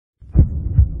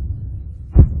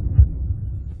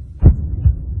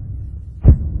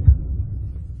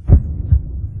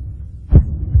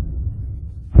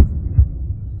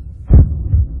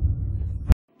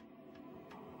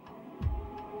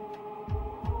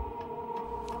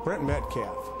Brent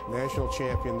Metcalf, national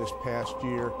champion this past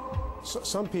year.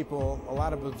 Some people, a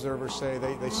lot of observers say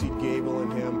they see Gable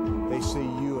in him, they see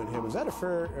you in him. Is that a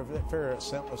fair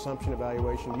assumption,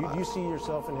 evaluation? Do you see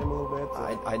yourself in him a little bit?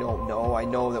 I don't know. I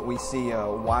know that we see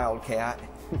a wildcat,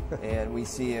 and we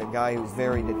see a guy who's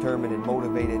very determined and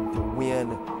motivated to win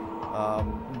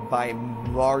by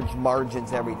large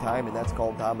margins every time, and that's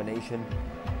called domination.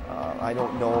 I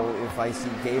don't know if I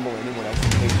see Gable in him when I see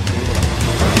Gable.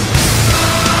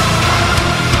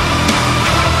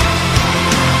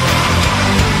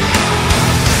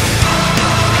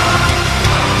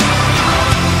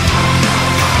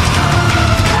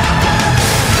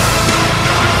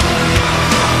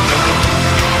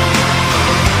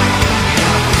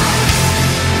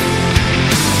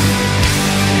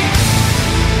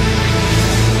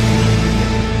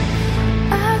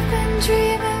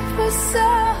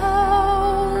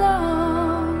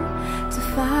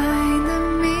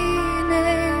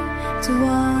 To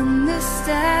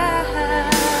understand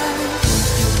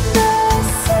the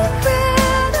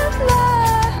secret of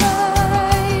life.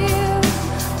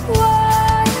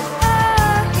 Why am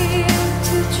I here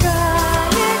to try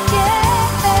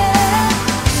again?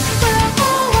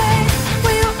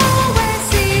 Will you always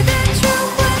see the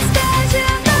truth when stands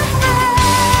in the rain?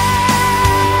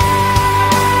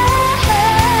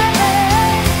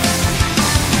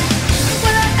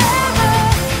 Will I never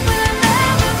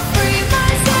free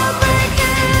myself?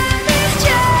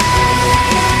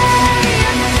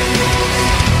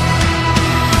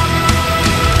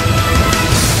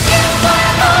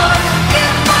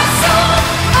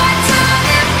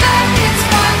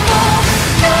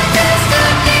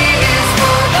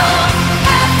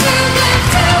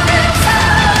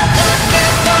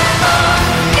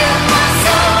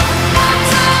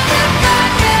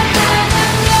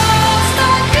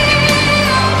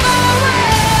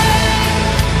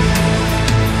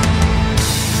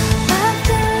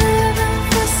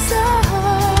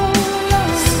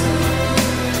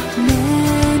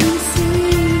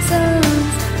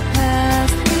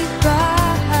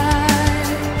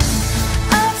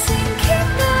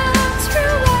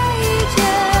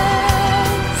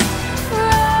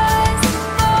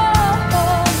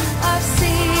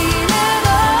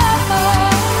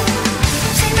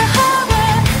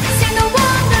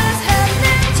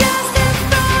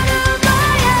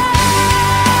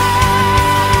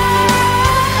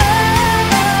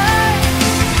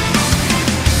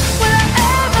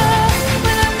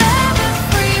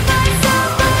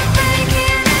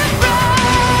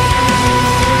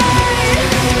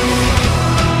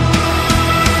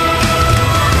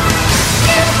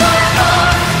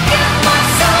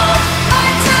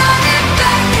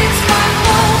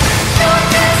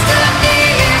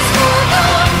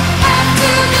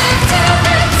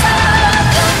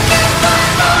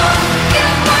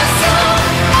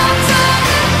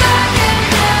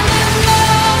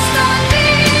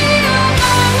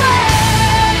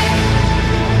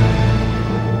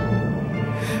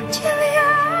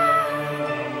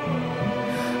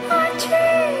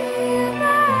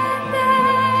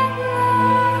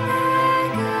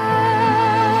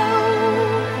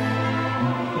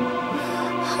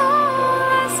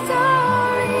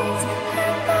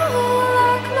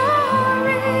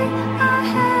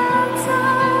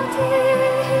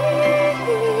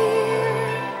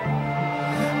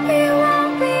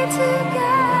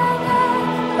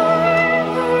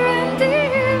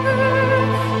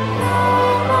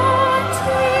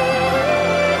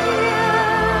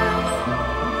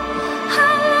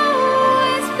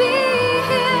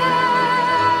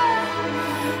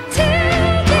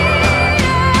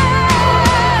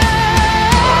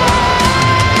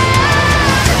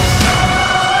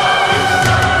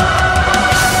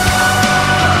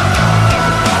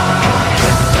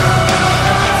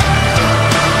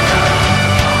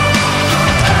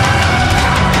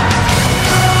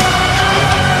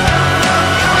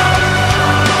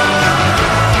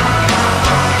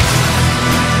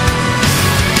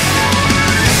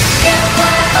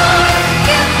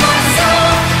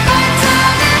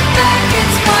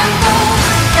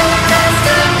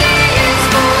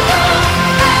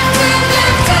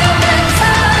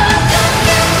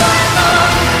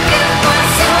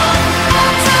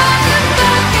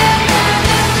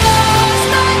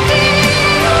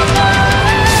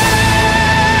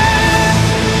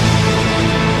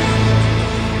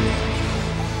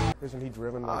 Isn't he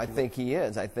driven? I think he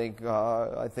is. I think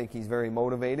he's very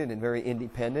motivated and very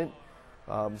independent,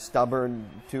 stubborn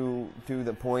to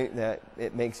the point that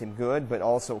it makes him good, but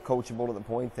also coachable to the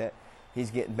point that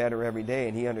he's getting better every day,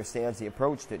 and he understands the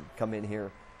approach to come in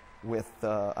here with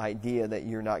the idea that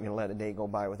you're not going to let a day go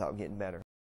by without getting better.